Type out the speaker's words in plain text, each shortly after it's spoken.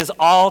Is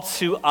all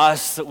to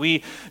us, that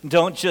we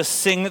don't just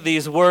sing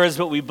these words,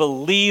 but we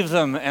believe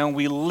them and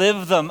we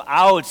live them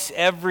out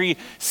every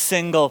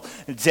single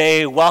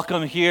day.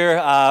 Welcome here.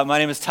 My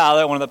name is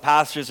Tyler, one of the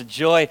pastors. A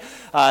joy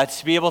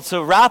to be able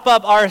to wrap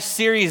up our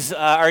series,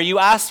 our You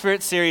Asked For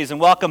It series. And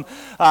welcome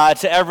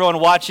to everyone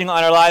watching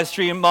on our live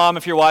stream. Mom,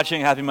 if you're watching,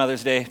 happy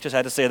Mother's Day. Just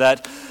had to say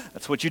that.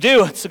 That's what you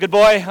do. It's a good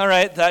boy. All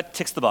right, that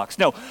ticks the box.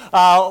 No,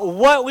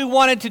 what we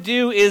wanted to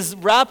do is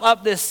wrap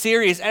up this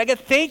series. And again,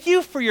 thank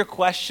you for your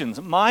questions.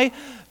 My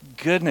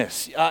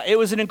goodness, it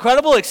was an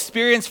incredible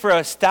experience for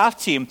our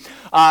staff team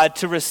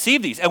to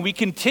receive these, and we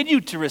continue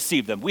to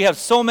receive them. We have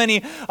so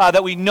many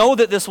that we know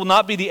that this will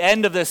not be the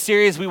end of this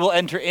series. We will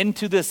enter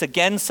into this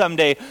again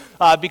someday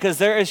because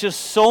there is just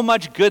so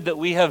much good that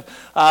we have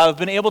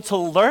been able to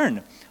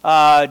learn.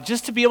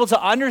 Just to be able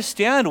to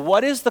understand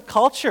what is the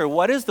culture,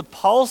 what is the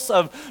pulse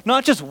of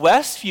not just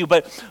Westview,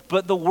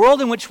 but the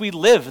world in which we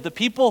live, the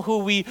people who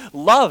we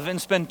love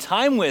and spend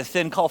time with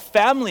and call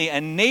family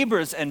and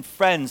neighbors and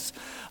friends.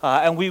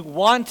 And we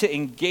want to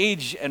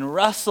engage and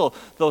wrestle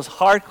those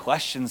hard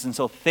questions. And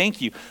so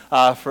thank you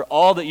for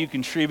all that you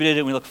contributed,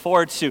 and we look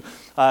forward to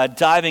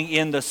diving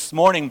in this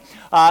morning.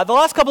 The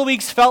last couple of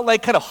weeks felt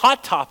like kind of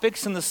hot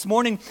topics, and this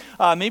morning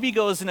maybe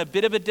goes in a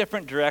bit of a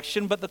different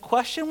direction. But the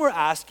question we're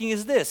asking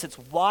is this. It's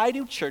why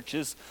do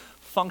churches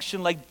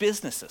function like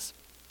businesses?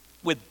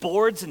 With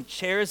boards and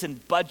chairs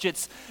and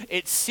budgets,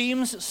 it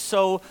seems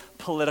so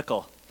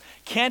political.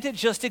 Can't it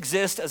just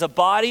exist as a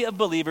body of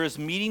believers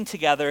meeting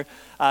together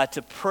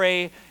to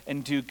pray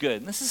and do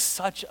good? And this is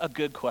such a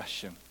good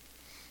question.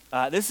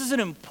 This is an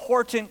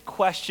important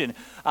question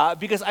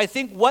because I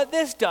think what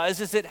this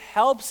does is it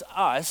helps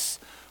us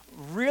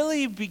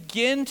really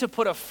begin to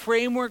put a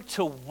framework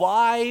to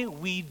why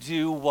we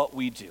do what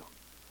we do.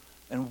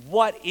 And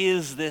what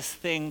is this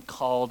thing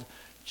called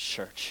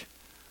church?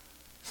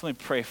 So let me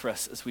pray for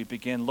us as we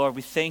begin. Lord,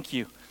 we thank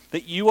you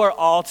that you are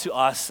all to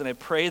us. And I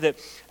pray that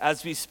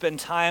as we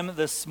spend time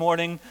this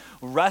morning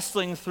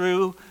wrestling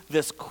through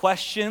this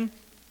question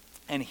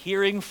and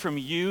hearing from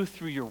you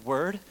through your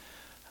word,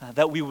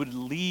 that we would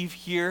leave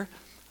here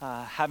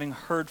having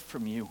heard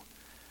from you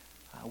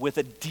with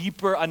a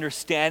deeper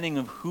understanding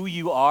of who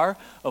you are,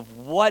 of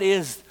what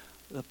is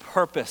the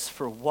purpose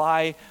for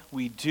why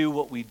we do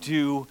what we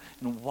do,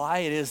 and why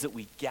it is that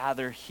we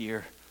gather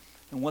here,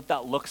 and what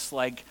that looks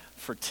like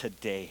for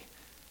today.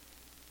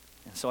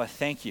 And so I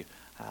thank you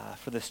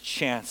for this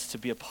chance to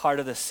be a part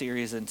of this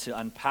series and to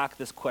unpack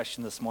this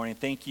question this morning.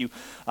 Thank you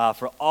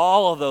for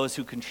all of those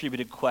who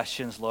contributed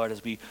questions, Lord,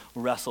 as we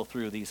wrestle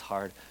through these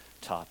hard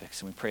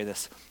topics. And we pray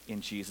this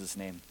in Jesus'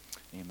 name.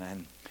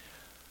 Amen.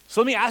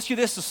 So let me ask you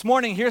this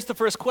morning. Here's the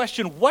first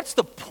question. What's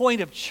the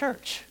point of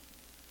church?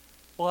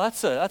 Well,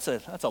 that's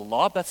a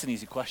lob. That's an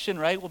easy question,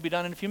 right? We'll be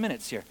done in a few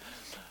minutes here.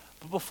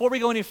 But before we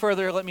go any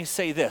further, let me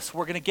say this.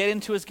 We're going to get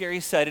into, as Gary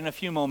said, in a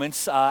few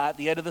moments at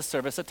the end of the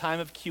service, a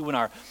time of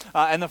Q&R.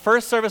 And the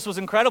first service was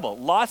incredible.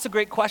 Lots of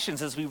great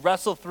questions as we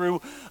wrestle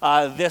through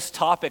this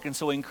topic. And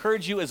so I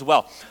encourage you as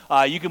well.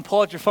 You can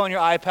pull out your phone, your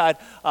iPad.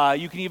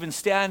 You can even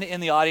stand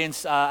in the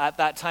audience at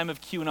that time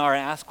of Q&R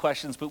and ask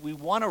questions. But we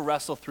want to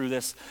wrestle through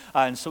this.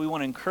 And so we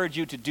want to encourage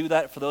you to do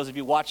that. For those of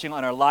you watching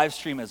on our live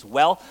stream as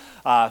well,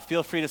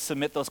 feel free to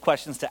submit those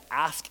questions to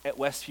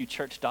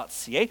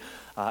ask@westviewchurch.ca.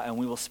 And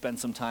we will spend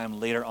some time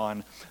later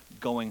on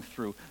going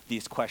through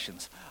these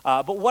questions.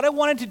 But what I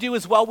wanted to do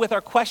as well with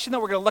our question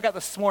that we're going to look at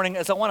this morning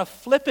is I want to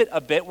flip it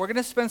a bit. We're going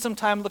to spend some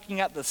time looking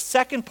at the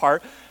second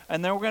part,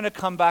 and then we're going to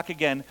come back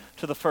again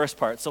to the first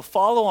part. So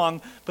follow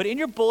along. But in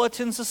your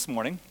bulletins this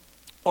morning,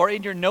 or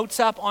in your notes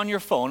app on your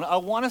phone, I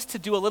want us to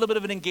do a little bit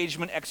of an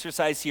engagement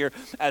exercise here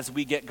as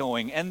we get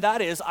going. And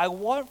that is, I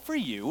want for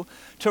you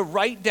to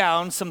write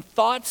down some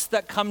thoughts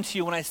that come to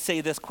you when I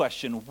say this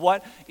question.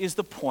 What is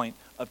the point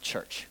of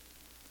church?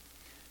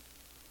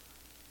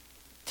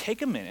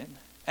 Take a minute,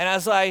 and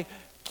as I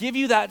give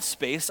you that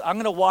space, I'm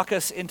going to walk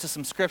us into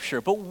some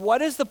scripture. But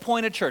what is the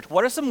point of church?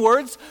 What are some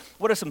words?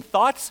 What are some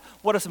thoughts?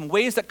 What are some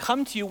ways that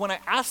come to you when I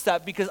ask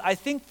that? Because I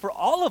think for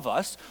all of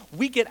us,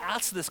 we get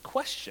asked this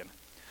question.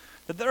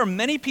 That there are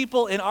many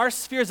people in our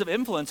spheres of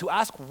influence who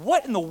ask,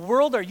 what in the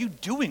world are you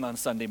doing on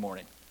Sunday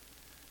morning?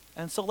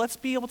 And so let's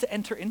be able to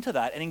enter into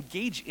that and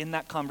engage in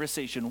that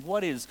conversation.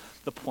 What is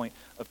the point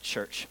of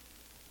church?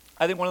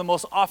 I think one of the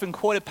most often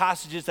quoted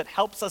passages that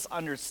helps us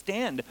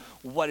understand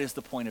what is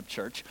the point of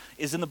church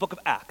is in the book of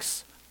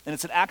Acts. And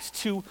it's in Acts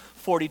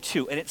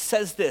 2:42. And it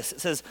says this. It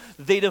says,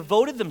 they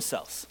devoted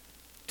themselves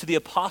to the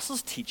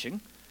apostles' teaching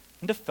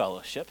and to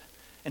fellowship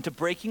and to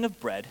breaking of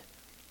bread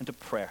and to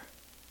prayer.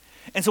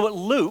 And so what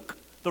Luke,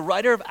 the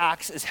writer of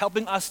Acts, is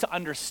helping us to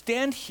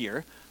understand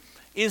here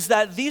is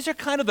that these are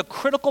kind of the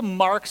critical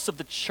marks of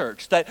the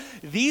church. That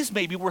these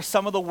maybe were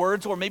some of the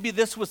words, or maybe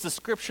this was the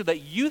scripture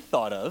that you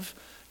thought of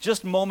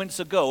just moments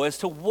ago as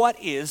to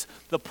what is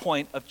the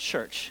point of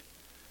church.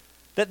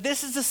 That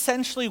this is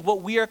essentially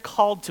what we are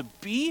called to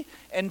be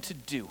and to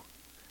do.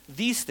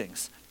 These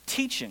things,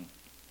 teaching,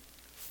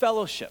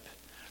 fellowship,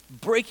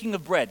 breaking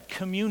of bread,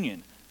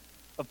 communion,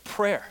 of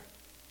prayer.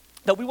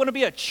 that we want to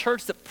be a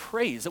church that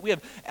prays, that we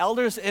have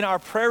elders in our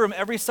prayer room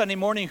every Sunday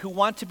morning who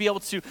want to be able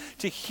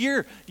to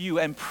hear you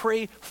and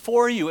pray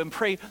for you and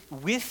pray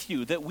with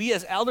you, that we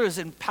as elders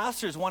and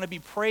pastors want to be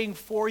praying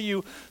for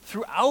you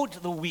throughout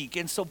the week.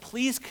 And so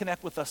please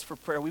connect with us for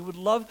prayer. We would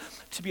love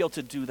to be able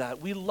to do that.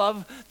 We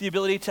love the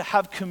ability to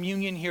have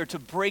communion here, to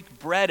break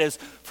bread, as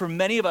for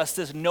many of us,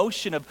 this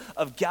notion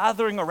of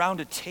gathering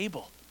around a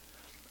table,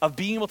 of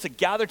being able to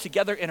gather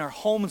together in our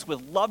homes with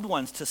loved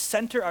ones, to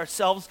center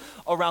ourselves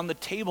around the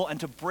table and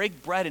to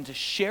break bread and to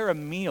share a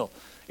meal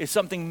is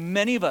something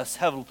many of us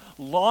have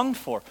longed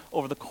for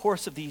over the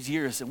course of these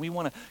years. And we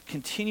want to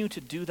continue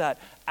to do that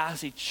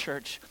as a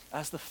church,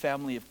 as the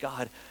family of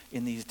God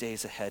in these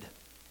days ahead.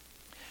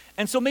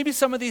 And so maybe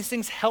some of these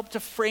things help to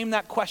frame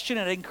that question,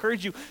 and I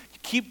encourage you to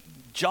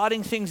keep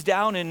jotting things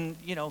down and,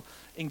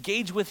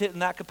 engage with it in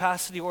that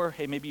capacity, or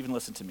hey, maybe even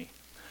listen to me.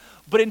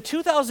 But in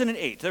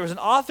 2008, there was an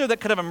author that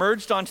kind of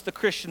emerged onto the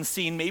Christian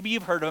scene. Maybe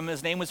you've heard of him.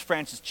 His name was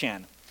Francis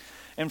Chan.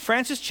 And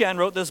Francis Chan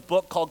wrote this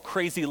book called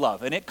Crazy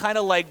Love. And it kind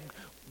of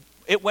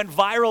it went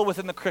viral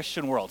within the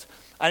Christian world.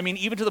 I mean,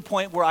 even to the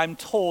point where I'm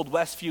told,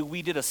 Westview,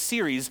 we did a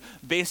series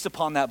based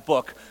upon that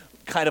book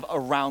kind of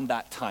around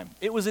that time.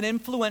 It was an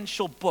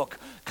influential book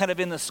kind of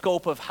in the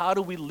scope of how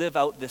do we live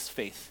out this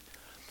faith.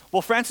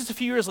 Well, Francis, a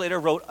few years later,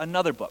 wrote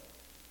another book.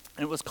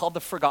 And it was called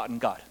The Forgotten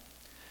God.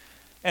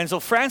 And so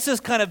Francis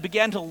kind of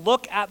began to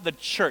look at the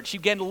church. He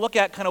began to look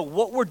at kind of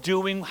what we're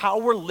doing, how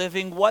we're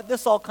living, what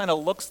this all kind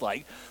of looks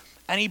like.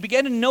 And he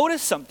began to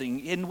notice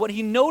something. And what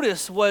he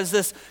noticed was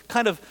this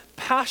kind of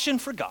passion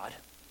for God,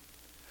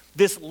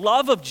 this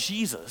love of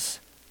Jesus,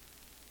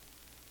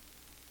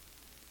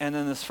 and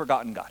then this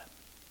forgotten God.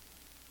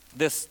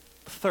 This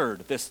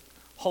third, this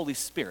Holy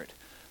Spirit,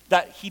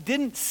 that he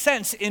didn't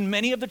sense in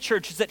many of the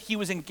churches that he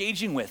was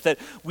engaging with, that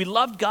we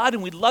loved God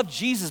and we loved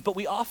Jesus, but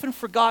we often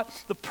forgot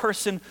the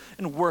person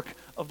and work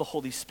of the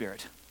Holy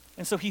Spirit.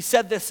 And so he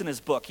said this in his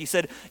book. He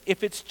said,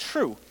 if it's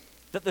true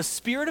that the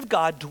Spirit of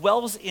God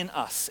dwells in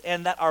us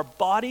and that our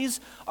bodies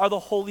are the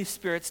Holy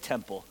Spirit's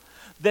temple,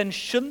 then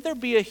shouldn't there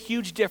be a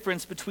huge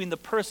difference between the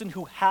person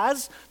who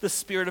has the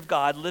Spirit of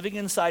God living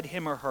inside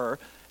him or her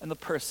and the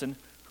person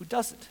who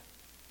doesn't?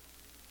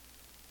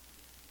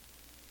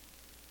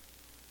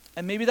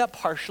 And maybe that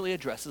partially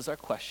addresses our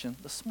question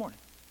this morning.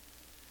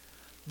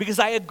 Because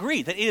I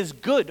agree that it is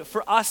good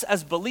for us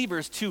as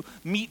believers to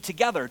meet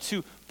together,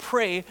 to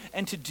pray,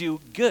 and to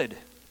do good.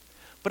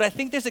 But I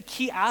think there's a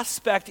key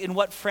aspect in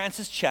what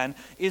Francis Chan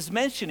is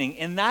mentioning,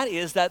 and that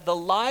is that the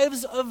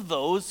lives of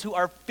those who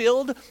are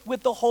filled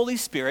with the Holy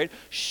Spirit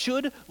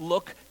should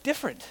look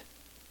different.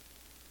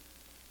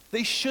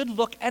 They should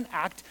look and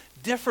act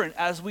different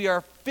as we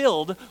are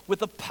filled with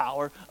the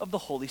power of the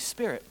Holy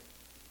Spirit.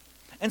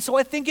 And so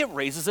I think it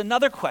raises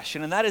another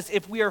question, and that is,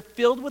 if we are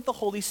filled with the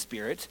Holy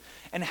Spirit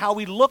and how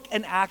we look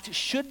and act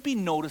should be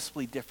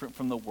noticeably different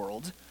from the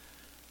world,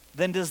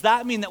 then does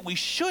that mean that we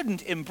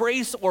shouldn't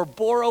embrace or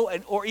borrow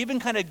or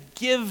even kind of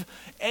give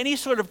any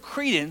sort of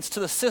credence to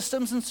the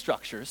systems and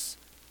structures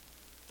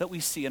that we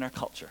see in our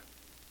culture?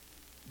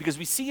 Because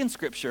we see in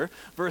Scripture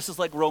verses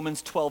like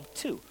Romans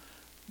 12:2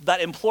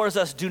 that implores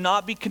us, do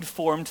not be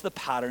conformed to the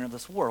pattern of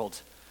this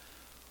world.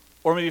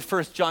 Or maybe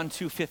 1 John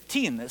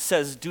 2:15 that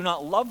says, do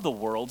not love the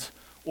world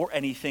or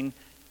anything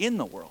in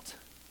the world.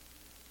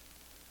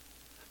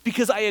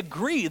 Because I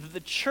agree that the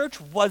church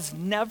was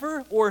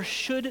never or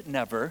should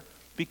never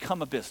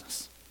become a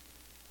business.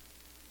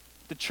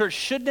 The church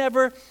should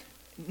never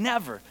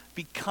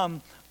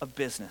become a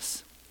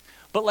business.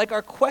 But like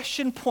our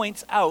question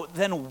points out,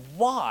 then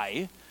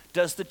why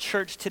does the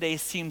church today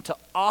seem to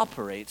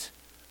operate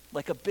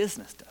like a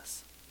business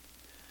does?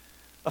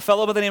 A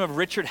fellow by the name of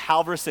Richard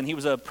Halverson, he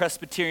was a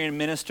Presbyterian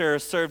minister,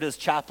 served as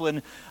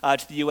chaplain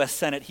to the U.S.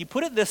 Senate. He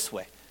put it this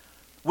way: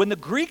 when the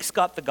Greeks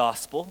got the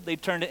gospel, they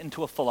turned it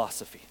into a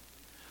philosophy.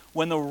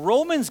 When the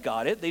Romans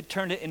got it, they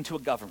turned it into a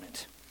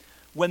government.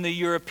 When the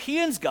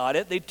Europeans got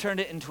it, they turned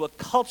it into a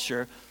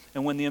culture.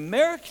 And when the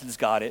Americans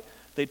got it,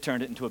 they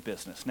turned it into a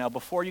business. Now,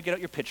 before you get out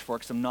your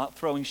pitchforks, I'm not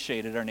throwing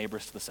shade at our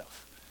neighbors to the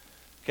south.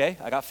 Okay?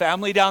 I got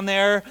family down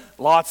there,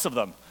 lots of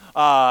them.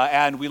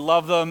 And we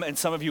love them, and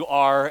some of you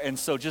are, and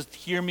so just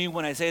hear me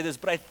when I say this,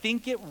 but I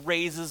think it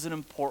raises an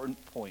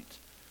important point.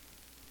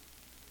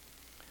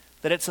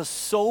 That it's a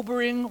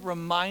sobering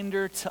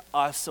reminder to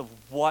us of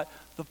what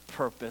the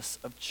purpose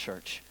of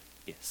church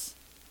is.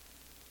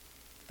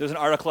 There's an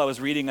article I was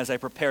reading as I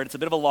prepared. It's a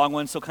bit of a long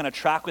one, so kind of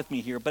track with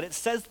me here, but it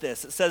says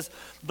this. It says,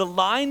 the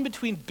line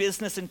between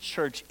business and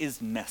church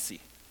is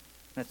messy.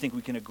 And I think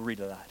we can agree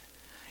to that.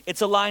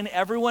 It's a line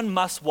everyone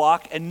must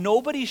walk, and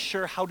nobody's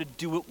sure how to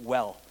do it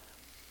well.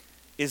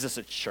 Is this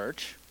a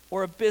church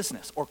or a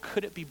business, or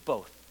could it be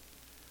both?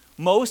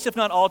 Most, if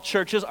not all,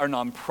 churches are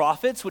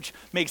nonprofits, which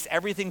makes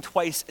everything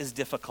twice as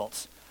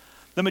difficult.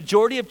 The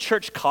majority of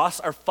church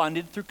costs are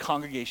funded through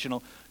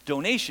congregational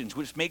donations,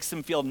 which makes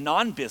them feel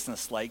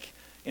non-business-like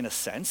in a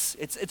sense.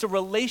 It's a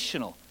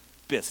relational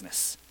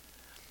business.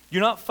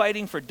 You're not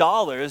fighting for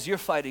dollars, you're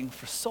fighting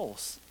for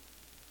souls.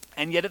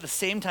 And yet at the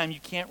same time, you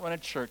can't run a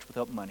church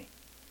without money.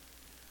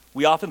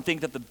 We often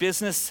think that the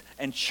business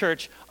and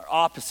church are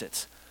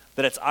opposites,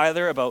 that it's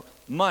either about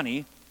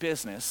money,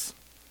 business,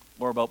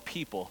 or about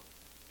people,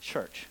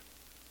 church.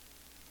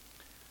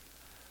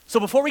 So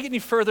before we get any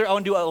further, I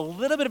want to do a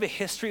little bit of a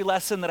history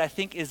lesson that I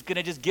think is going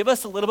to just give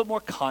us a little bit more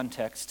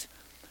context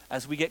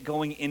as we get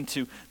going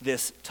into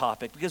this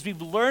topic. Because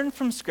we've learned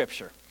from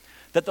Scripture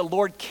that the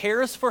Lord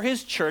cares for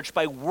his church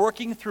by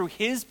working through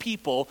his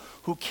people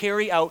who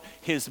carry out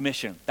his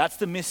mission. That's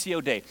the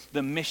Missio Dei,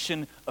 the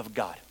mission of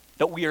God,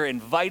 that we are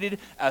invited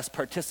as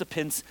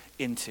participants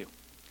into.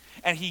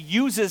 And he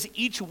uses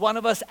each one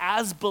of us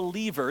as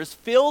believers,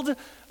 filled,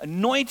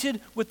 anointed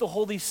with the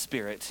Holy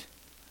Spirit,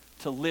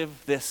 to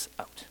live this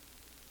out.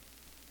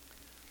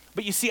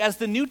 But you see, as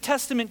the New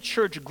Testament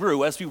church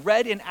grew, as we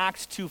read in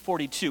Acts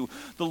 2:42,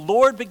 the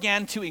Lord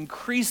began to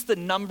increase the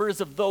numbers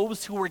of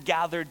those who were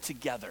gathered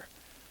together.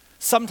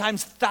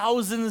 Sometimes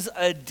thousands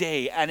a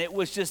day, and it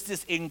was just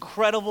this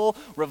incredible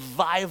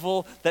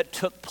revival that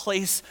took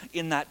place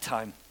in that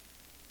time.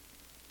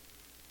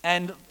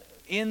 And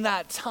in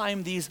that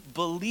time, these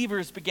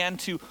believers began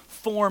to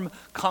form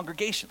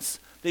congregations.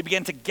 They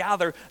began to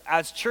gather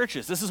as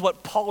churches. This is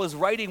what Paul is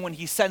writing when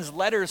he sends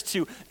letters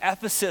to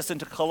Ephesus and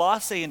to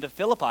Colossae and to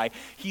Philippi.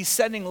 He's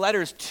sending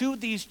letters to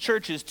these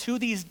churches, to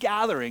these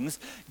gatherings,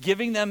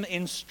 giving them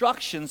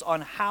instructions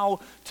on how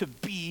to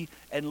be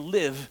and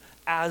live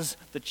as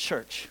the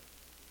church.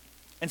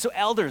 And so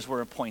elders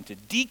were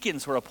appointed,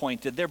 deacons were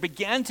appointed. There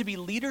began to be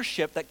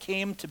leadership that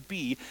came to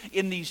be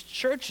in these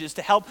churches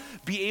to help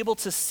be able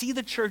to see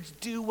the church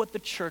do what the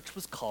church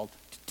was called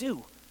to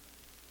do.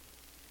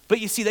 But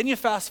you see, then you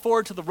fast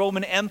forward to the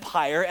Roman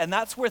Empire, and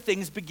that's where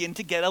things begin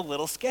to get a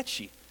little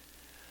sketchy.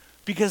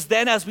 Because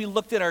then as we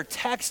looked at our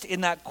text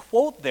in that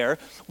quote there,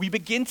 we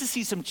begin to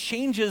see some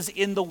changes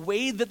in the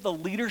way that the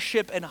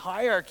leadership and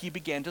hierarchy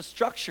began to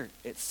structure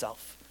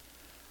itself.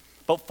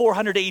 About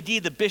 400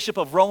 AD, the Bishop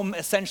of Rome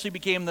essentially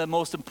became the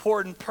most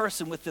important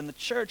person within the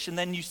church, and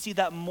then you see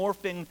that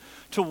morphing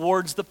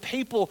towards the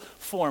papal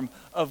form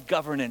of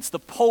governance, the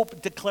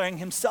Pope declaring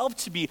himself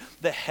to be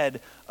the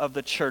head of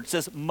the church.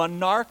 This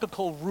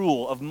monarchical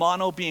rule of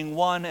mono being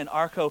one and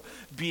archo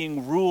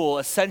being rule,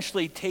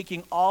 essentially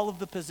taking all of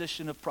the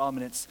position of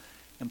prominence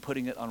and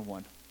putting it on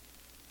one.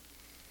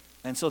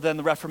 And so then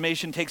the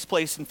Reformation takes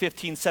place in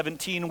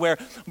 1517, where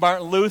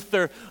Martin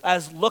Luther,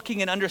 as looking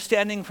and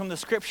understanding from the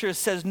scriptures,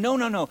 says,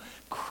 no,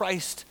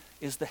 Christ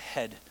is the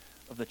head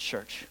of the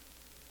church.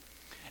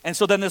 And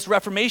so then this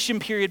Reformation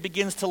period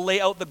begins to lay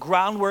out the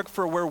groundwork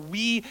for where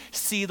we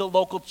see the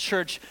local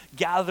church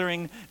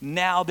gathering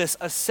now, this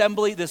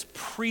assembly, this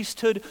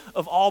priesthood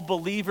of all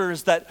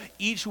believers, that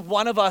each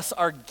one of us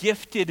are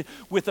gifted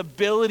with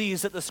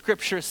abilities that the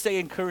scriptures say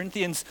in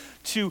Corinthians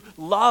to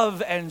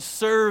love and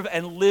serve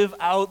and live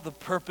out the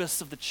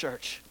purpose of the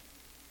church.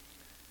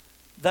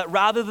 That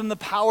rather than the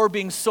power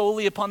being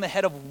solely upon the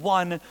head of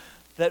one,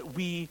 that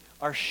we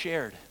are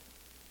shared.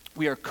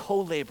 We are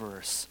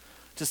co-laborers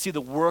to see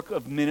the work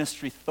of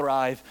ministry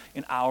thrive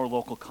in our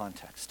local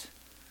context.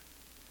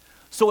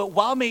 So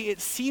while may it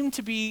seem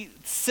to be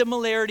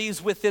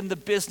similarities within the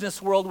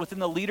business world, within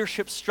the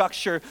leadership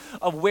structure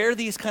of where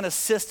these kind of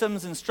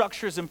systems and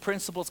structures and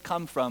principles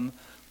come from,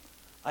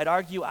 I'd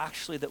argue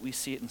actually that we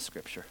see it in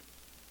Scripture.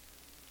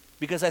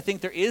 Because I think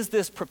there is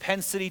this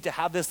propensity to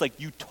have this like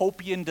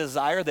utopian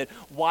desire that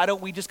why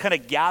don't we just kind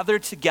of gather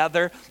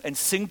together and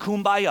sing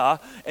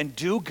Kumbaya and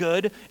do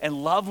good and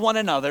love one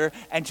another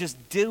and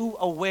just do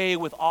away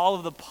with all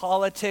of the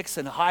politics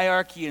and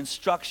hierarchy and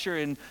structure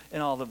and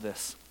all of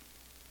this.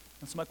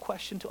 And so my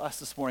question to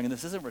us this morning, and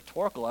this isn't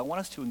rhetorical, I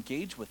want us to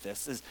engage with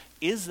this,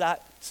 is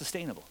that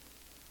sustainable?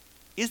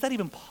 Is that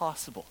even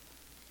possible?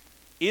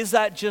 Is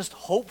that just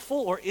hopeful,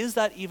 or is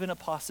that even a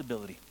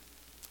possibility?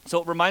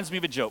 So it reminds me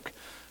of a joke.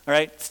 All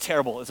right, it's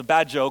terrible. It's a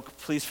bad joke.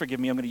 Please forgive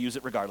me. I'm going to use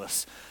it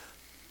regardless.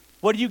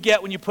 What do you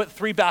get when you put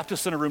 3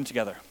 Baptists in a room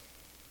together?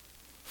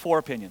 4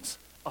 opinions.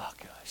 Oh,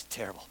 gosh,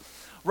 terrible.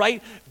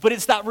 Right? But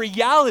it's that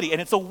reality, and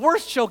it's the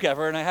worst joke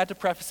ever, and I had to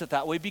preface it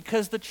that way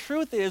because the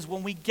truth is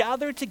when we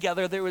gather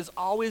together, there is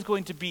always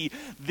going to be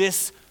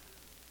this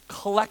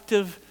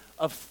collective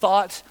of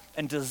thought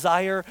and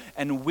desire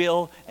and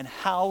will, and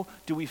how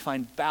do we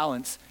find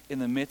balance in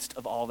the midst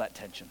of all that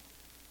tension?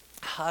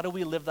 How do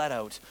we live that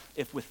out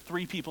if with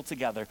 3 people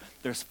together,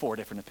 there's 4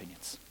 different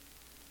opinions?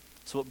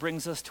 So it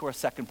brings us to our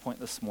second point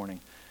this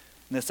morning,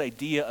 and this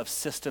idea of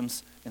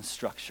systems and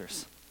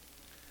structures.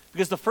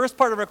 Because the first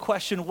part of our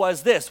question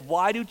was this: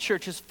 why do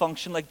churches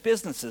function like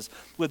businesses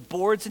with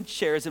boards and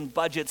chairs and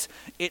budgets?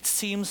 It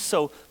seems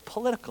so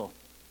political.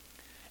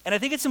 And I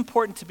think it's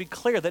important to be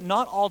clear that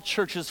not all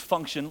churches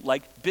function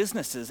like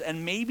businesses,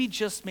 and maybe,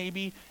 just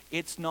maybe,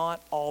 it's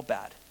not all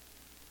bad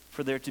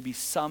for there to be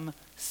some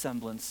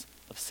semblance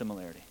of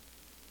similarity.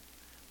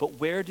 But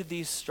where did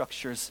these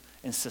structures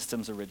and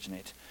systems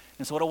originate?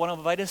 And so what I want to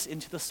invite us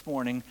into this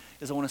morning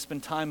is I want to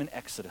spend time in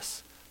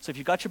Exodus. So if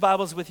you've got your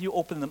Bibles with you,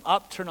 open them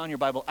up, turn on your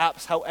Bible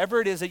apps,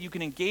 however it is that you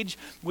can engage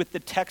with the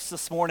text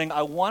this morning.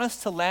 I want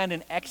us to land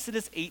in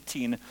Exodus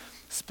 18,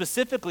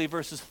 specifically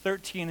verses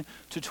 13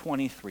 to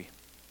 23.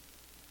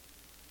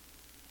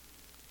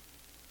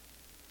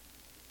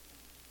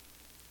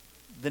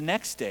 The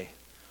next day,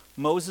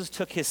 Moses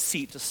took his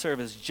seat to serve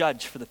as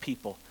judge for the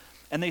people,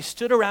 and they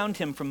stood around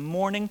him from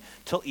morning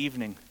till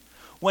evening.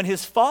 When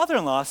his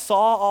father-in-law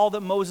saw all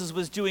that Moses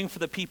was doing for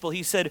the people,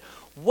 he said,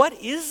 "What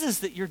is this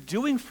that you're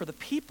doing for the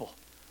people?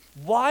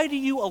 Why do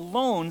you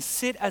alone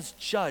sit as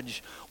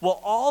judge while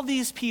all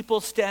these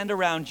people stand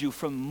around you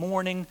from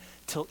morning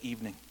till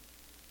evening?"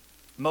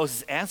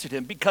 Moses answered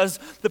him, "Because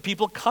the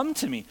people come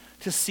to me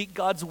to seek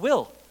God's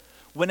will.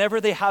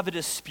 Whenever they have a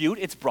dispute,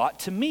 it's brought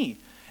to me,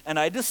 and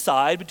I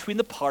decide between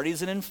the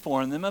parties and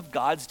inform them of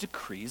God's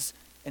decrees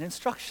and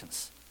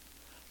instructions."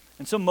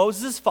 And so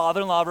Moses'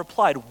 father-in-law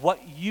replied,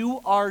 "What you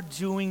are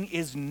doing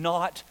is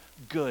not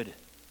good.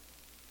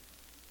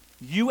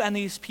 You and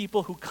these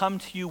people who come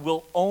to you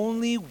will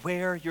only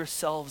wear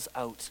yourselves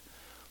out.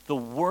 The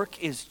work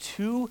is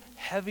too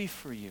heavy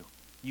for you.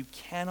 You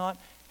cannot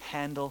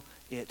handle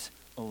it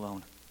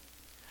alone.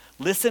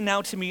 Listen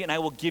now to me, and I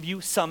will give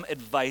you some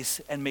advice,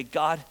 and may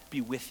God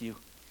be with you.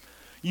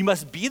 You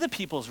must be the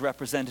people's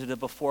representative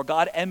before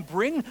God and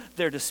bring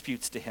their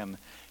disputes to him.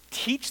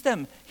 Teach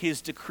them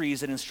his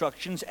decrees and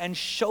instructions, and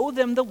show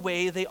them the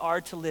way they are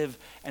to live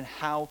and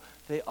how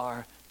they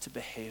are to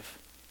behave.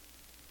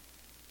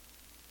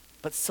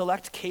 But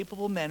select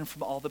capable men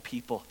from all the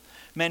people,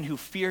 men who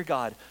fear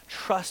God,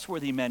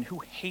 trustworthy men who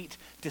hate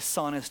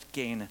dishonest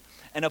gain,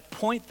 and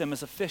appoint them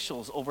as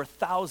officials over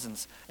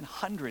thousands and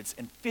hundreds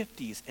and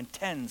fifties and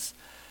tens.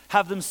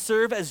 Have them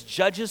serve as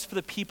judges for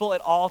the people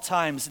at all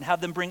times, and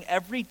have them bring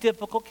every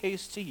difficult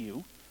case to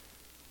you.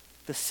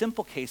 The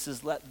simple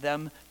cases, let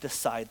them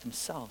decide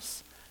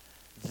themselves.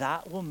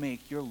 That will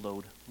make your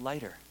load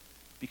lighter,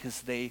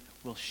 because they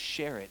will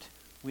share it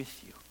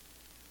with you.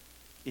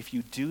 If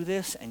you do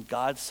this and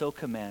God so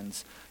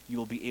commands, you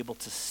will be able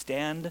to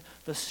stand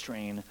the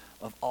strain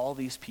of all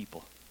these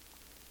people,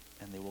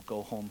 and they will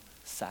go home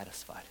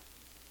satisfied."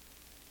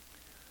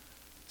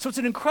 So it's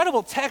an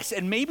incredible text,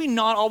 and maybe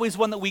not always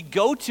one that we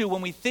go to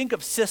when we think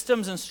of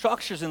systems and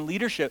structures and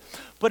leadership,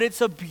 but it's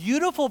a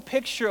beautiful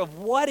picture of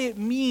what it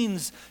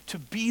means to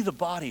be the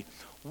body,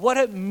 what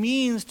it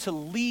means to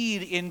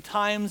lead in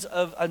times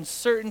of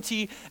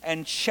uncertainty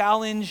and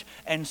challenge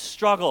and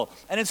struggle.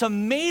 And it's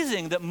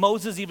amazing that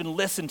Moses even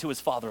listened to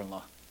his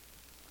father-in-law.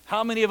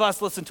 How many of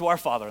us listen to our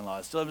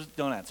father-in-laws?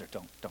 Don't answer.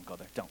 Don't go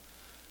there. Don't.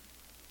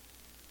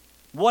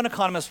 One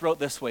economist wrote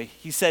this way.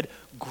 He said,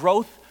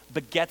 "Growth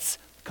begets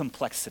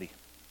complexity."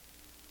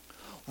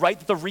 Right?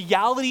 The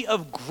reality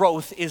of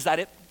growth is that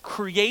it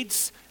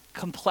creates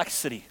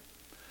complexity.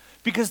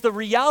 Because the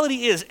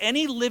reality is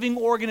any living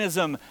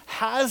organism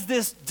has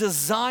this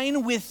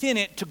design within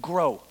it to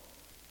grow.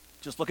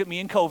 Just look at me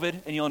in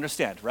COVID and you'll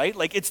understand, right?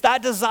 Like, it's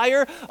that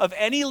desire of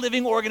any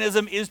living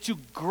organism is to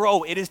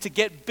grow. It is to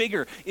get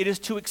bigger. It is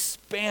to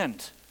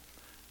expand.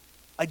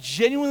 I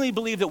genuinely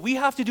believe that we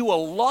have to do a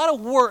lot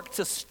of work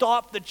to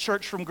stop the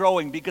church from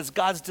growing, because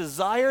God's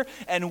desire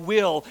and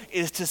will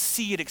is to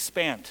see it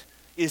expand,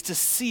 is to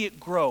see it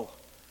grow.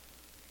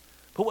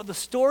 But what the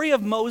story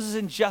of Moses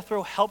and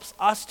Jethro helps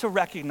us to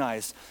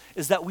recognize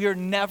is that we are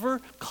never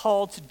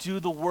called to do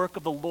the work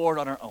of the Lord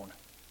on our own.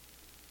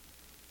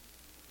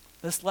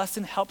 This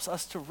lesson helps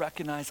us to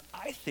recognize,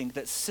 I think,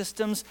 that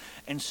systems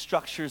and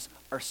structures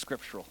are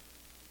scriptural.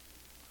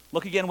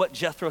 Look again what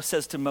Jethro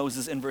says to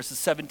Moses in verses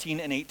 17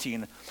 and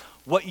 18.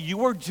 "What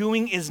you are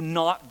doing is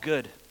not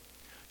good.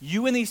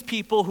 You and these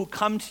people who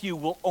come to you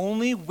will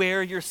only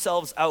wear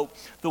yourselves out.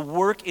 The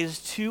work is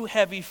too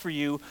heavy for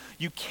you.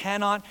 You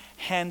cannot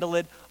handle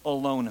it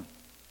alone."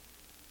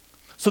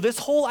 So this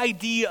whole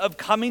idea of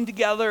coming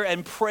together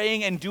and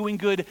praying and doing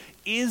good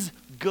is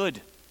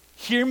good.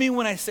 Hear me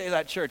when I say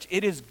that, church.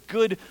 It is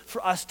good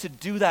for us to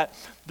do that.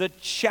 The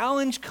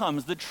challenge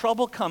comes, the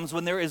trouble comes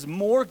when there is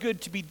more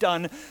good to be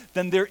done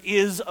than there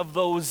is of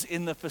those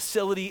in the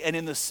facility and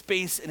in the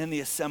space and in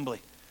the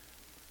assembly.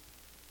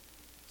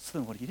 So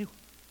then what do?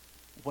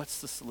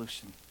 What's the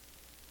solution?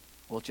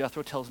 Well,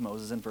 Jethro tells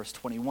Moses in verse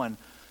 21,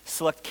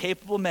 "Select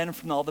capable men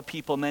from all the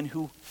people, men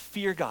who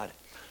fear God,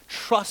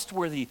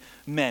 trustworthy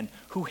men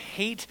who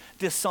hate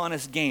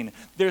dishonest gain."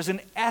 There's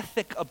an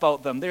ethic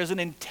about them. There's an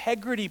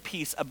integrity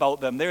piece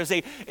about them. There's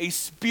a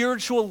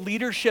spiritual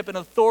leadership and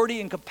authority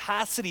and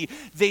capacity.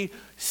 They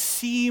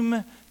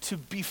seem to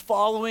be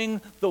following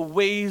the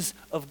ways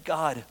of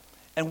God.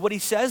 And what he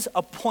says,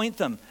 appoint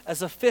them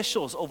as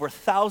officials over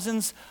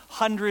thousands,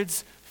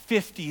 hundreds,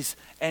 fifties,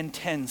 and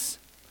tens.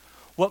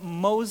 What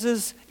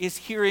Moses is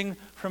hearing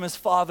from his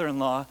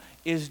father-in-law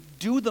is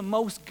do the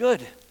most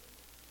good.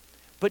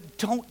 But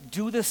don't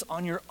do this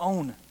on your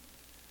own.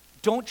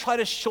 Don't try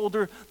to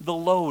shoulder the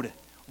load.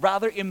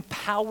 Rather,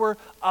 empower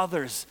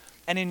others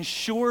and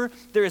ensure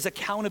there is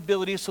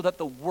accountability so that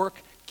the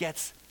work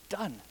gets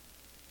done.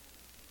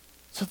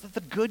 So that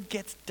the good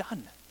gets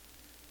done.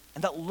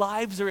 And that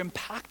lives are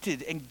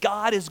impacted and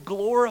God is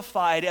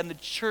glorified and the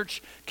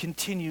church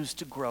continues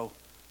to grow.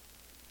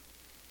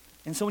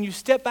 And so when you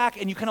step back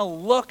and you kind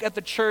of look at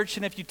the church,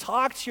 and if you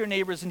talk to your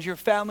neighbors and to your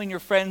family and your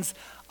friends,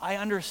 I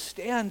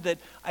understand that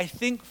I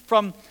think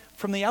from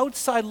the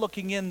outside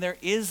looking in, there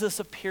is this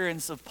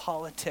appearance of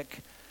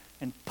politic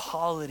and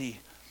polity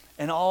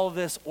and all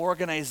this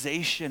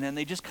organization, and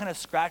they just kind of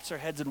scratch their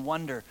heads and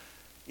wonder,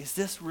 is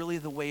this really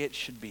the way it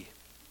should be?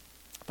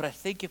 But I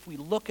think if we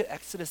look at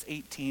Exodus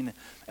 18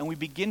 and we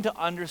begin to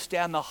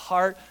understand the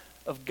heart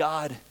of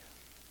God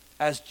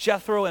as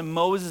Jethro and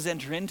Moses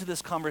enter into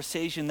this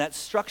conversation, that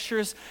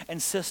structures and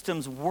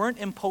systems weren't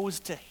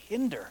imposed to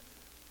hinder,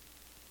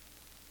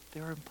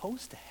 they were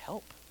imposed to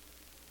help.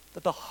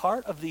 That the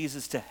heart of these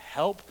is to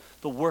help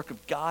the work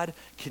of God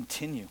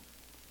continue.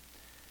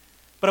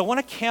 But I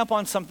want to camp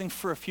on something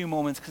for a few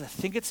moments because I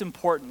think it's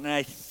important. And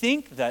I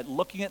think that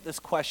looking at this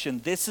question,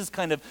 this is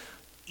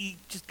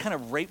just kind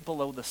of right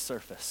below the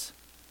surface.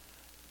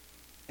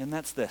 And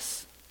that's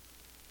this,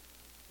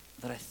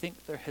 that I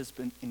think there has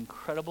been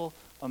incredible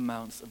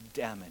amounts of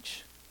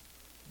damage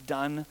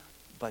done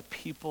by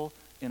people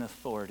in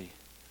authority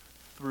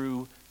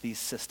through these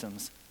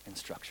systems and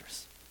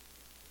structures.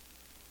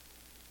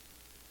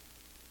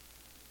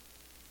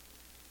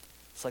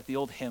 It's like the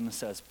old hymn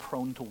says,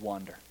 prone to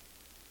wander,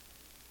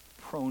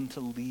 prone to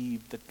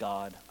leave the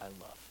God I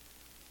love.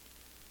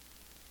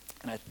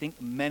 And I think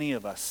many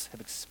of us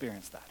have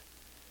experienced that.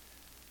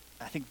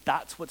 I think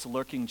that's what's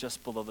lurking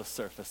just below the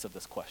surface of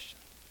this question,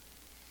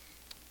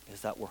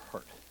 is that we're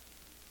hurt.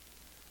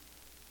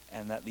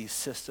 And that these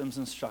systems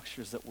and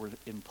structures that were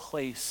in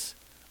place,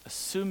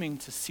 assuming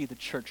to see the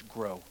church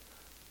grow,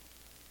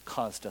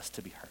 caused us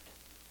to be hurt.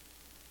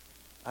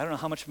 I don't know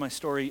how much of my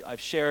story I've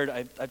shared.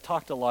 I've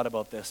talked a lot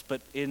about this,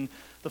 but in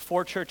the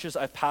 4 churches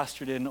I've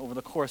pastored in over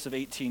the course of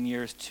 18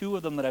 years, 2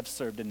 of them that I've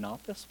served in,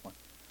 not this one,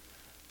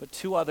 but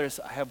 2 others,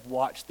 I have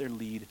watched their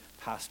lead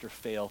pastor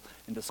fail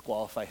and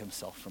disqualify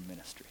himself from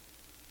ministry.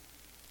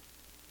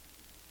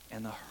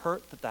 And the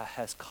hurt that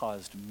has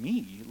caused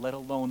me, let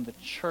alone the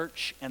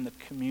church and the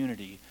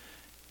community,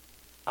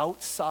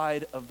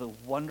 outside of the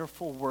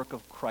wonderful work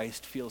of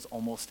Christ, feels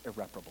almost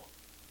irreparable.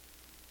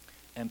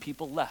 And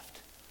people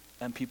left,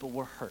 and people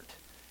were hurt,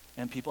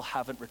 and people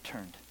haven't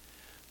returned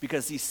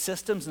because these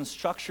systems and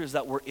structures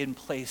that were in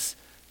place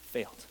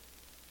failed.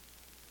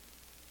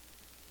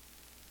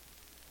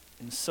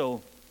 And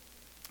so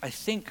I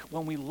think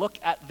when we look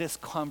at this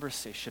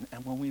conversation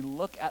and when we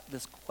look at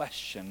this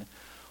question,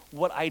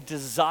 what I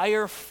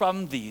desire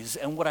from these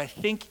and what I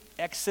think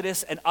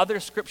Exodus and other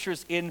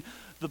scriptures in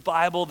the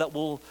Bible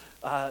that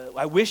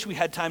I wish we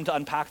had time to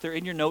unpack, they're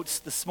in your notes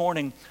this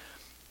morning,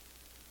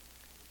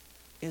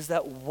 is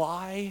that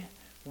why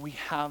we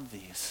have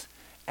these,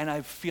 and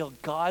I feel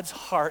God's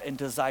heart and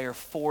desire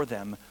for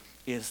them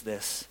is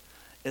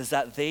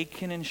that they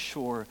can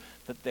ensure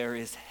that there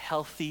is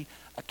healthy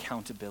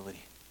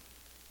accountability.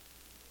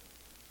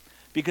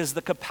 Because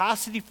the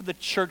capacity for the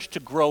church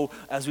to grow,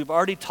 as we've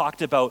already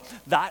talked about,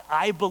 that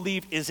I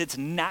believe is its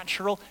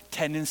natural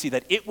tendency,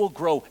 that it will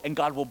grow and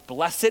God will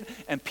bless it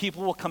and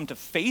people will come to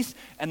faith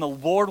and the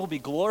Lord will be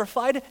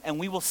glorified and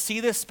we will see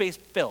this space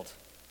filled.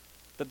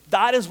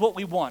 That is what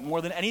we want more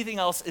than anything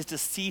else, is to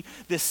see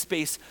this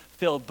space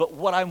filled. But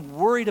what I'm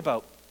worried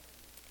about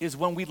is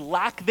when we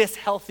lack this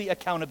healthy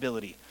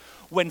accountability,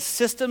 when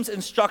systems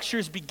and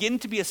structures begin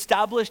to be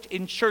established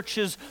in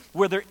churches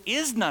where there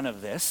is none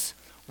of this,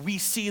 we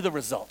see the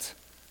result.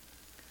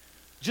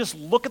 Just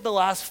look at the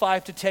last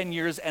 5 to 10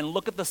 years and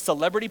look at the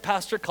celebrity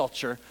pastor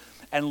culture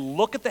and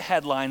look at the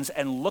headlines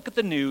and look at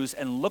the news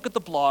and look at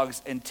the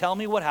blogs and tell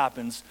me what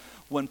happens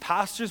when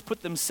pastors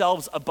put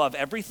themselves above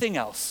everything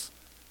else,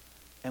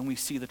 and we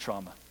see the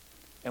trauma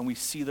and we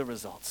see the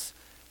results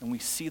and we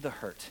see the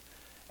hurt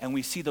and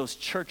we see those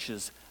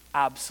churches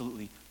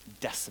absolutely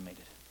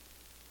decimated.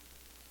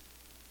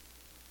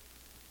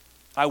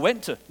 I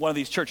went to one of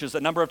these churches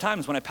a number of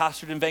times when I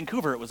pastored in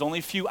Vancouver. It was only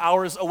a few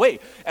hours away,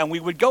 and we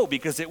would go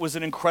because it was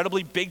an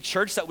incredibly big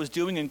church that was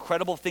doing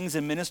incredible things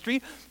in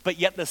ministry, but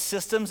yet the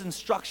systems and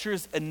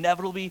structures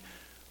inevitably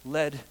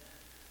led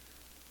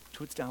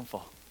to its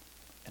downfall.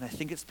 And I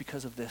think it's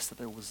because of this that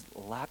there was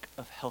lack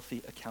of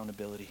healthy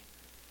accountability.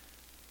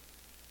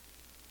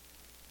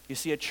 You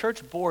see, a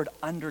church board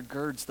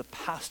undergirds the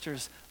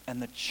pastors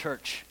and the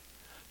church.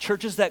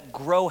 Churches that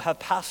grow have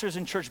pastors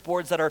and church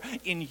boards that are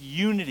in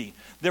unity.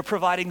 They're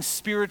providing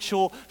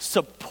spiritual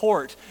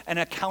support and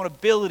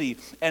accountability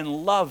and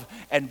love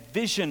and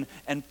vision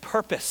and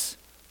purpose.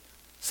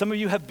 Some of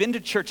you have been to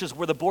churches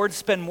where the boards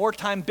spend more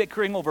time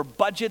bickering over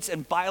budgets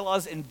and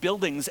bylaws and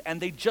buildings,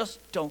 and they just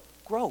don't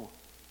grow.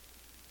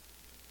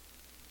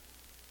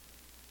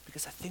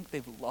 Because I think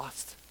they've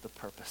lost the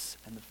purpose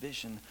and the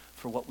vision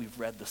for what we've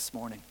read this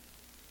morning.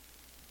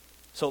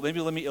 So maybe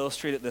let me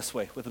illustrate it this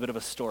way with a bit of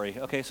a story.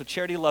 Okay, so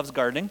Charity loves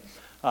gardening.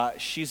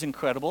 She's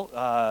incredible.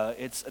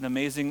 It's an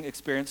amazing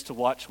experience to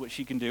watch what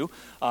she can do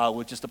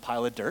with just a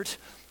pile of dirt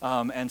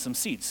and some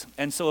seeds.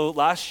 And so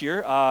last year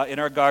in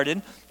our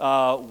garden,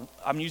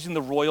 I'm using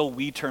the royal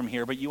we term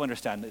here, but you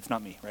understand, it's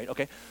not me, right?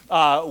 Okay.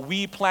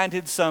 We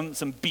planted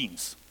some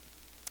beans.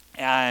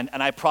 And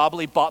I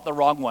probably bought the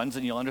wrong ones,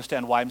 and you'll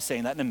understand why I'm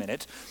saying that in a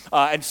minute.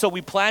 And so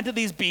we planted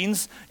these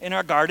beans in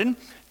our garden,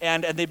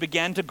 and they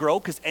began to grow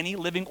because any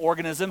living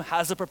organism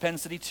has a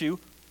propensity to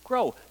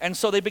grow. And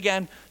so they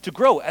began to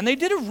grow. And they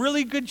did a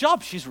really good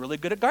job. She's really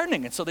good at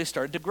gardening. And so they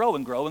started to grow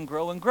and grow and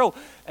grow and grow.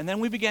 And then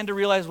we began to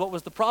realize what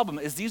was the problem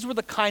is these were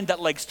the kind that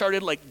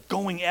started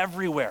going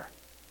everywhere.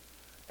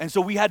 And so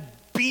we had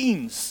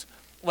beans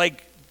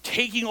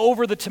taking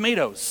over the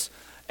tomatoes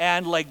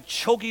and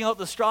choking out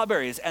the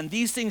strawberries. And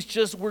these things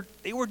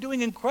they were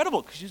doing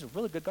incredible because she's a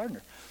really good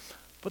gardener.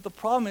 But the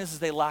problem is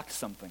they lacked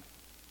something.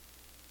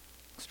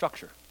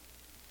 Structure.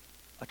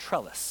 A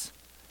trellis.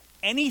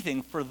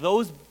 Anything for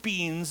those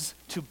beans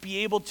to be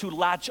able to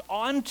latch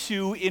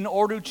onto in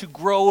order to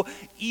grow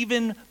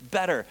even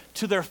better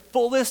to their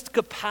fullest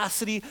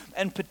capacity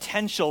and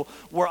potential,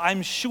 where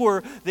I'm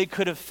sure they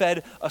could have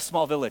fed a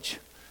small village.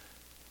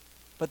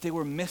 But they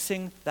were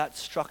missing that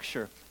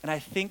structure. And I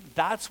think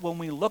that's when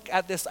we look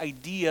at this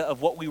idea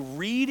of what we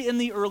read in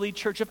the early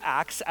church of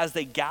Acts as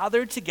they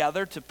gathered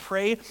together to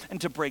pray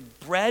and to break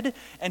bread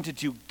and to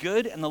do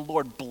good, and the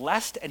Lord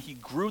blessed and he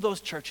grew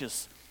those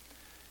churches.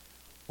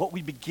 What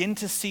we begin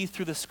to see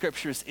through the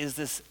scriptures is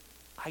this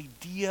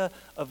idea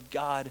of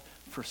God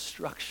for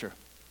structure.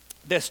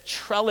 This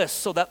trellis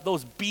so that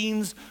those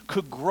beans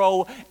could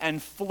grow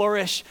and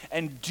flourish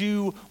and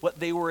do what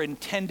they were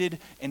intended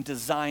and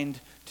designed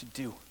to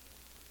do.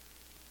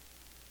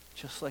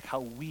 Just like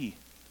how we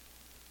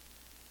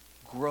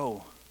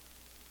grow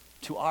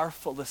to our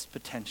fullest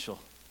potential,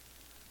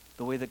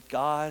 the way that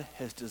God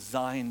has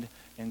designed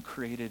and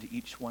created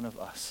each one of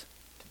us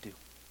to do.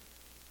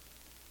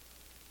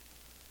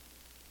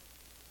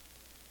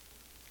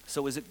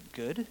 So is it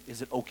good?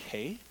 Is it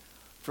okay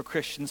for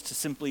Christians to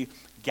simply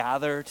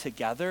gather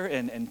together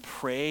and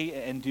pray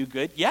and do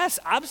good? Yes,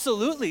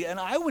 absolutely.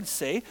 And I would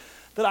say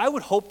that I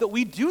would hope that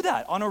we do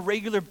that on a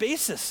regular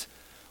basis.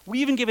 We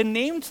even give a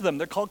name to them.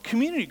 They're called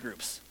community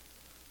groups.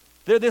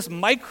 They're this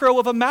micro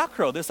of a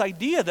macro, this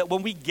idea that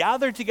when we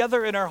gather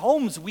together in our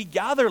homes, we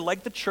gather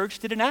like the church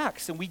did in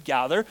Acts. And we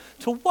gather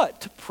to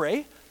what? To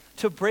pray,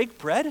 to break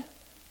bread,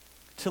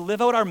 to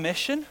live out our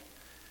mission,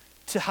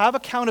 to have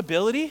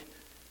accountability,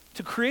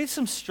 to create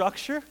some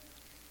structure,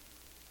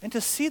 and to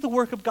see the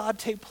work of God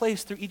take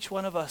place through each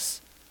one of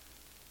us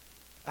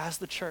as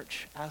the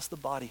church, as the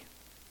body.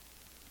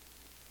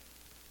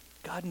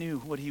 God knew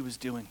what he was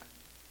doing.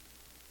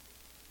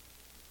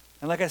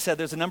 And like I said,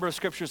 there's a number of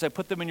scriptures. I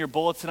put them in your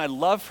bullets, and I'd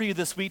love for you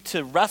this week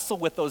to wrestle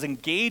with those,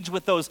 engage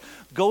with those,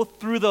 go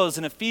through those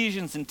in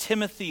Ephesians and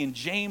Timothy and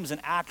James and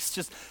Acts,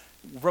 just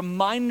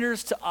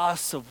reminders to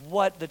us of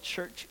what the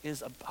church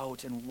is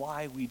about and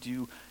why we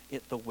do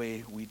it the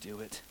way we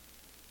do it.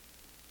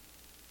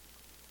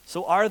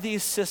 So are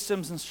these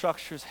systems and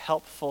structures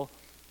helpful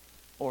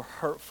or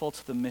hurtful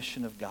to the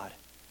mission of God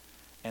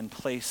and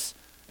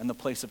the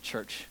place of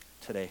church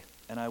today?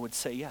 And I would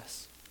say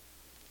yes.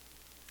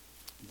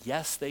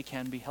 Yes, they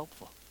can be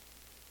helpful.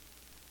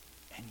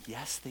 And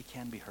yes, they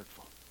can be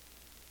hurtful.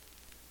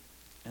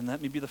 And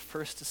let me be the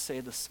first to say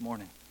this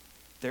morning,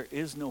 there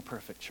is no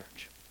perfect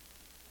church.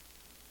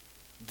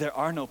 There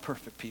are no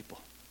perfect people.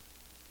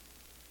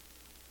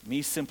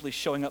 Me simply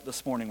showing up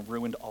this morning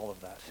ruined all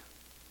of that.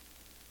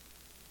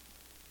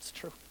 It's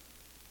true.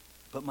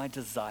 But my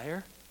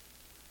desire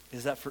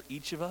is that for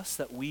each of us,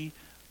 that we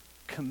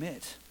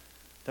commit,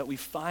 that we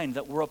find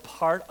that we're a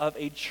part of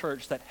a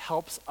church that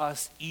helps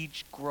us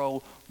each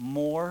grow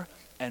more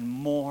and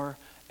more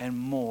and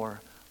more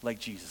like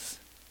Jesus.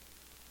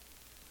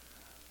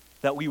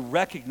 That we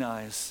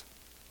recognize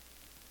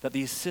that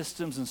these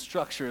systems and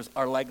structures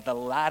are like the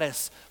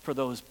lattice for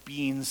those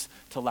beans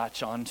to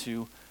latch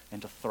onto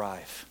and to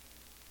thrive.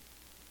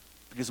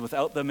 Because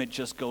without them, it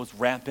just goes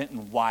rampant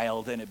and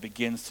wild, and it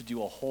begins to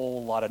do a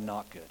whole lot of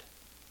not good,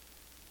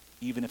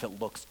 even if it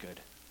looks good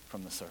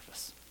from the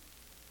surface.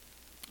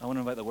 I want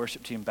to invite the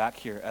worship team back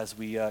here as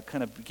we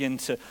kind of begin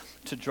to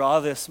draw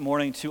this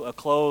morning to a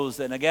close.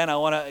 And again, I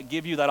want to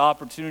give you that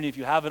opportunity, if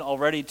you haven't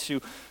already, to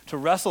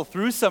wrestle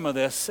through some of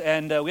this.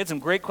 And we had some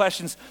great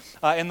questions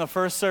in the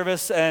first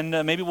service, and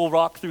maybe we'll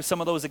walk through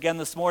some of those again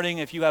this morning.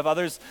 If you have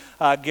others,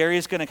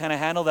 Gary's going to kind of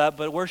handle that.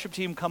 But worship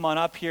team, come on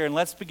up here, and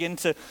let's begin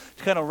to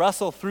kind of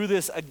wrestle through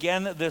this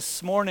again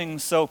this morning.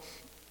 So,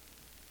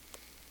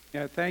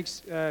 yeah,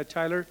 thanks,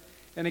 Tyler.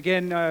 And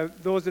again,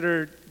 those that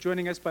are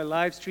joining us by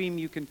live stream,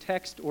 you can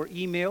text or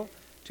email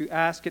to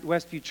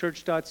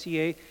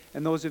ask@westviewchurch.ca.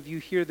 And those of you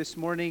here this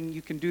morning,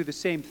 you can do the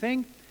same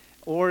thing.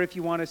 Or if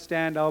you want to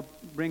stand, I'll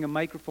bring a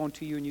microphone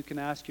to you and you can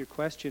ask your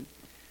question.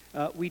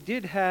 We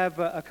did have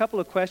a couple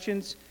of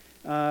questions.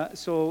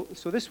 So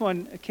this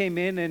one came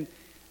in,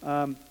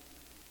 and,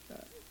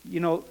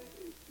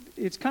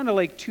 it's kind of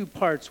like two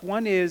parts.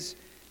 One is,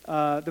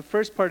 the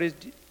first part is,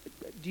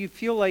 do you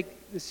feel like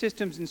the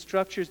systems and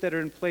structures that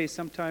are in place,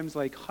 sometimes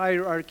like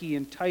hierarchy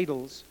and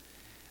titles,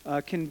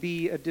 can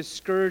be a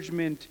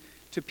discouragement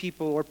to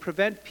people or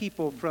prevent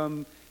people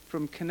from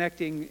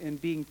connecting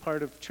and being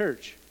part of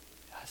church?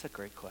 That's a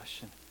great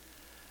question.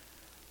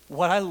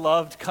 What I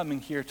loved coming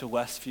here to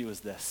Westview is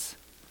this.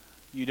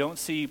 You don't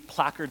see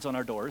placards on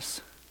our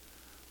doors.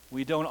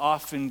 We don't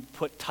often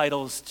put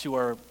titles to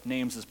our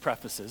names as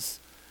prefaces.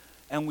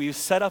 And we've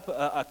set up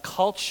a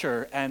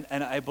culture and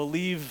I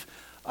believe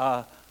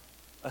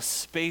a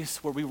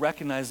space where we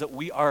recognize that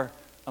we are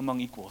among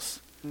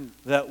equals,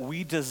 that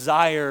we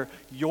desire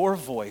your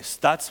voice.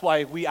 That's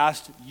why we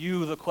asked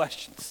you the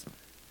questions,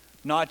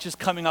 not just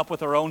coming up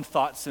with our own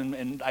thoughts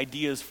and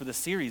ideas for the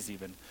series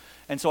even.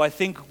 And so I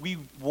think we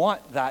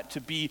want that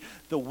to be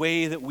the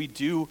way that we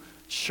do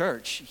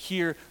church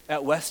here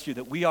at Westview,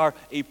 that we are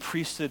a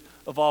priesthood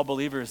of all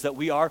believers, that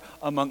we are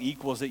among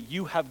equals, that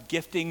you have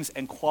giftings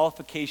and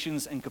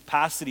qualifications and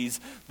capacities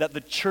that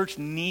the church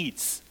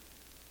needs.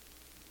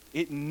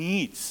 It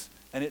needs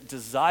and it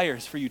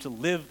desires for you to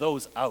live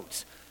those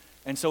out.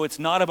 And so it's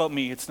not about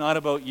me, it's not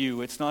about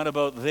you, it's not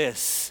about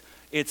this,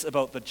 it's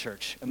about the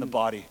church and the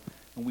body,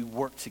 and we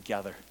work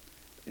together.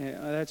 Yeah,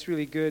 that's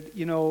really good.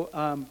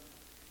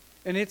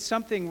 And it's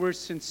something we're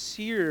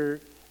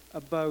sincere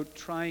about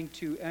trying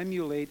to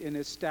emulate and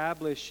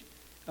establish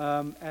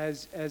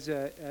as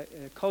a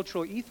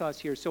cultural ethos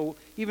here. So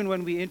even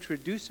when we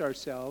introduce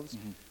ourselves,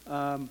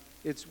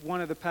 it's one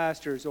of the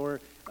pastors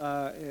or,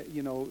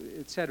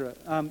 et cetera.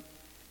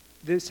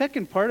 The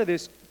second part of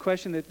this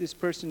question that this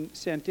person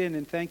sent in,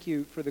 and thank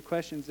you for the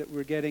questions that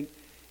we're getting,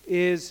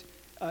 is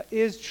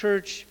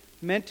church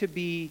meant to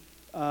be,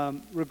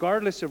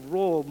 regardless of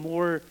role,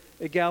 more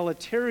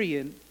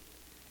egalitarian,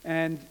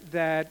 and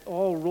that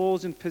all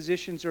roles and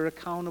positions are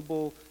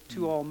accountable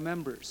to all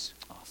members?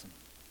 Awesome.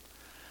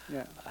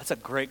 Yeah. That's a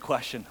great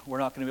question. We're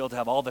not going to be able to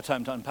have all the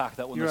time to unpack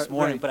that one You're this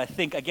morning, right. but I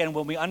think, again,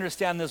 when we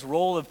understand this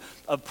role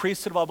of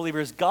priesthood of all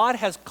believers, God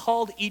has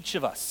called each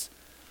of us.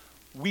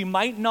 We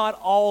might not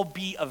all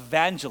be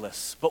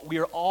evangelists, but we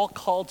are all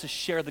called to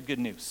share the good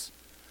news.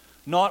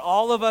 Not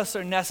all of us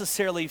are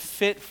necessarily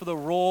fit for the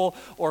role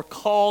or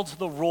called to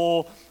the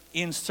role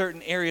in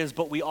certain areas,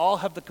 but we all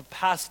have the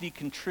capacity to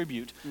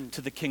contribute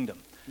to the kingdom.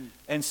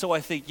 And so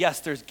I think, yes,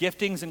 there's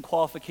giftings and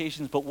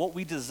qualifications, but what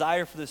we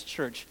desire for this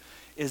church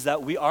is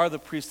that we are the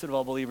priesthood of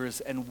all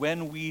believers, and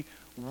when we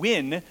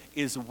win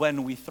is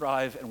when we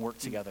thrive and work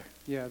together.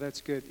 Yeah,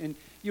 that's good. And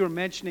you were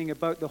mentioning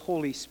about the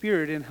Holy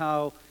Spirit and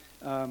how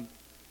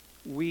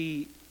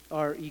we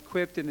are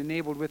equipped and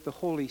enabled with the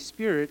Holy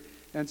Spirit.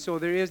 And so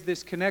there is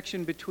this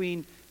connection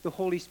between the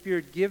Holy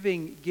Spirit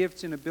giving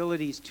gifts and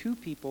abilities to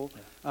people,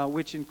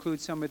 which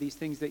includes some of these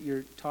things that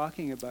you're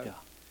talking about.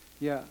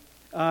 Yeah.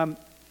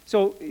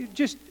 So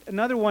just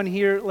another one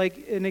here,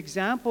 like an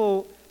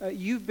example,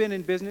 you've been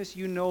in business,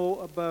 you know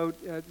about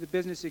the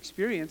business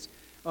experience.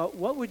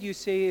 What would you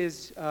say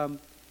is an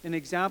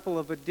example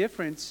of a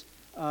difference?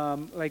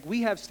 Like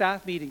we have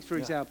staff meetings, for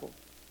example,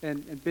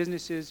 and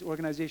businesses,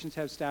 organizations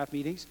have staff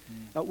meetings.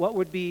 What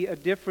would be a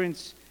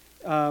difference?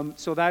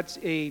 So that's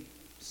a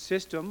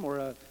system or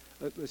a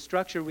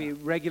structure. We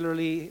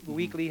regularly,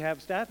 weekly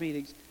have staff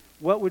meetings.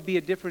 What would be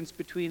a difference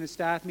between a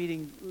staff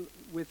meeting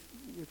with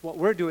what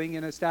we're doing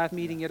and a staff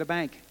meeting at a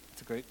bank?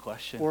 That's a great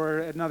question. Or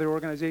another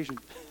organization?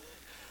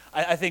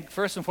 I think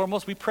first and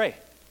foremost, we pray.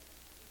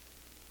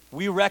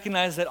 We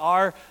recognize that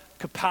our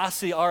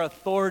capacity, our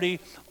authority,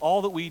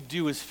 all that we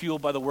do is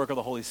fueled by the work of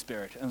the Holy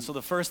Spirit. And so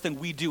the first thing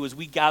we do as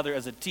we gather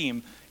as a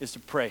team is to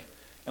pray.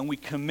 And we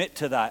commit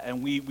to that.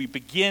 And we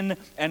begin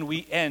and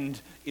we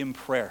end in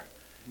prayer.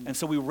 And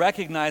so we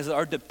recognize that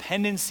our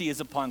dependency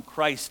is upon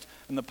Christ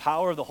and the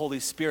power of the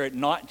Holy Spirit,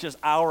 not just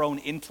our own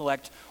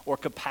intellect or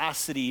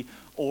capacity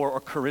or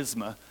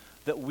charisma,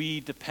 that we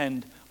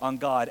depend on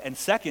God. And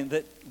second,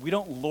 that we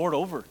don't lord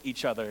over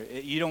each other.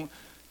 You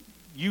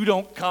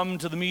don't come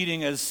to the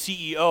meeting as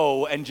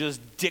CEO and just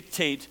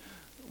dictate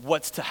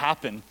what's to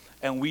happen,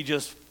 and we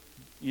just,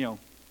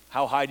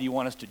 how high do you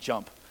want us to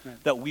jump?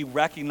 Right. That we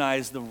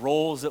recognize the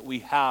roles that we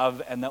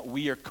have and that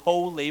we are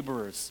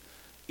co-laborers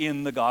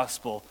in the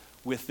gospel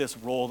with this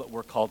role that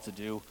we're called to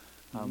do.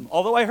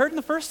 Although I heard in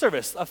the first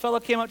service, a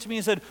fellow came up to me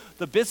and said,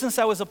 the business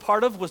I was a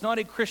part of was not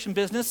a Christian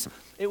business.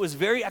 It was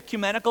very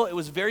ecumenical. It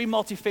was very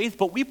multi-faith,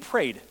 but we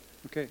prayed.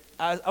 Okay.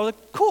 I was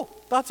like, cool,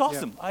 that's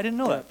awesome. Yeah. I didn't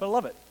know that, but I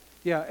love it.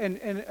 Yeah,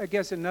 and I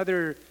guess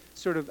another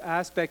sort of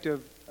aspect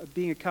of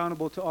being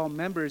accountable to all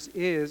members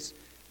is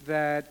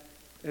that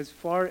as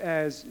far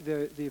as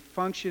the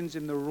functions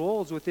and the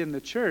roles within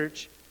the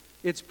church,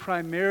 it's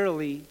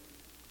primarily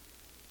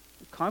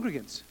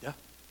congregants. Yeah.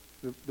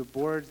 The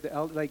boards, the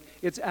elders, like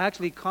it's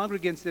actually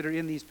congregants that are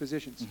in these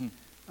positions.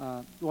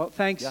 Well,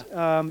 thanks.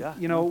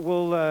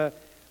 Yeah.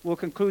 We'll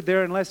conclude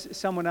there unless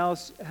someone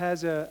else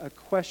has a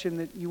question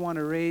that you want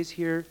to raise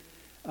here.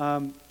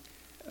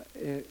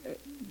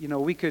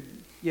 We could.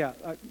 Yeah,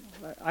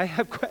 I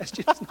have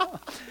questions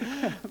now.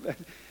 But,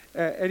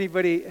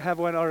 anybody have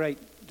one? All right,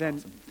 then.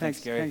 Awesome.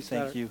 Thanks, Gary.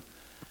 Thank you.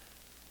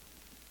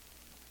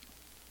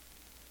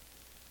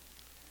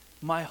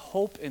 My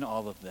hope in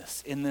all of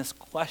this, in this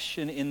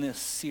question, in this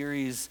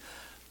series,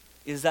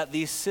 is that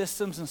these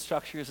systems and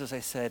structures, as I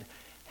said,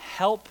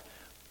 help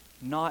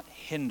not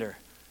hinder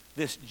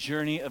this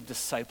journey of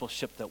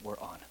discipleship that we're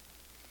on.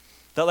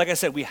 That, like I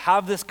said, we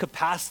have this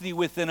capacity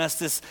within us,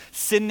 this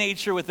sin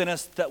nature within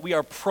us, that we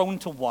are prone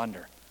to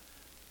wander.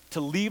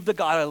 to leave the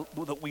God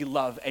that we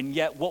love, and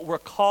yet what we're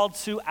called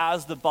to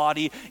as the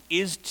body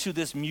is to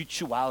this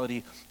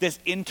mutuality, this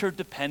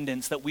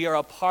interdependence, that we are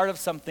a part of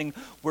something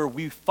where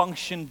we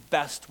function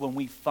best when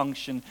we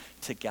function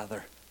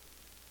together,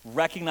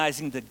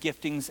 recognizing the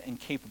giftings and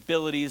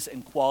capabilities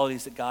and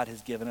qualities that God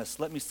has given us.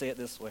 Let me say it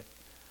this way.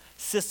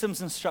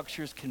 Systems and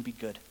structures can be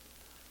good,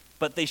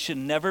 but they should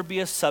never be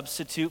a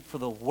substitute for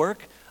the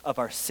work of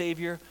our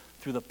Savior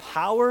through the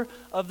power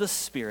of the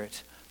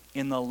Spirit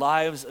in the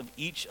lives of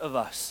each of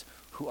us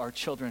who are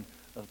children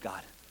of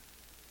God.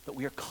 That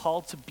we are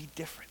called to be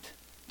different,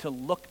 to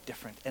look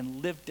different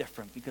and live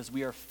different because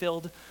we are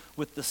filled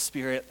with the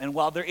Spirit. And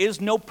while there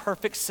is no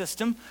perfect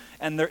system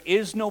and there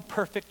is no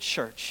perfect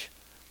church,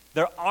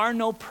 there are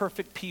no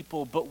perfect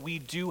people, but we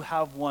do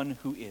have one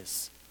who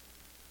is,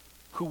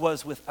 who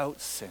was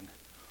without sin,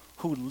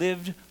 who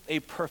lived a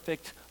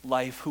perfect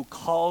life, who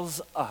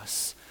calls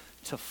us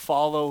to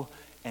follow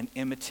and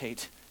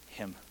imitate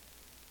him.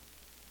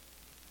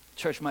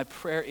 Church, my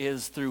prayer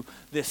is through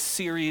this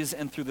series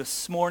and through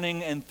this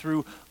morning and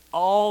through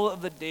all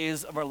of the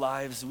days of our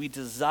lives, we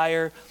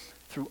desire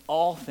through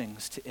all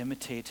things to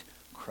imitate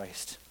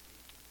Christ.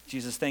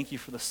 Jesus, thank you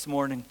for this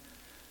morning,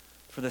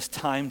 for this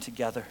time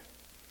together.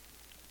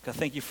 God,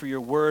 thank you for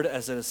your word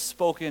as it has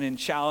spoken and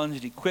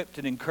challenged, equipped,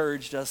 and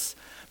encouraged us.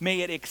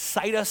 May it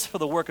excite us for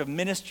the work of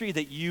ministry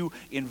that you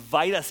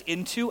invite us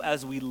into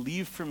as we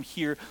leave from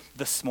here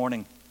this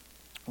morning.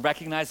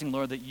 Recognizing,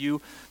 Lord, that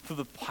you, through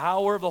the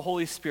power of the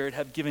Holy Spirit,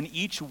 have given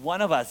each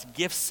one of us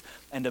gifts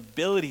and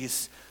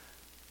abilities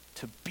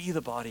to be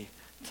the body,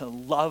 to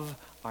love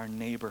our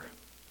neighbor.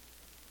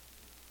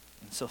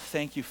 And so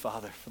thank you,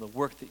 Father, for the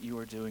work that you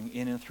are doing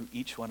in and through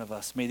each one of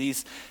us. May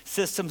these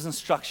systems and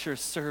structures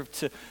serve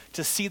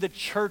to see the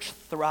church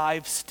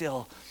thrive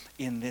still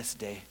in this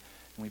day.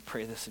 And we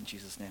pray this in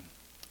Jesus' name.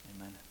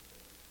 Amen.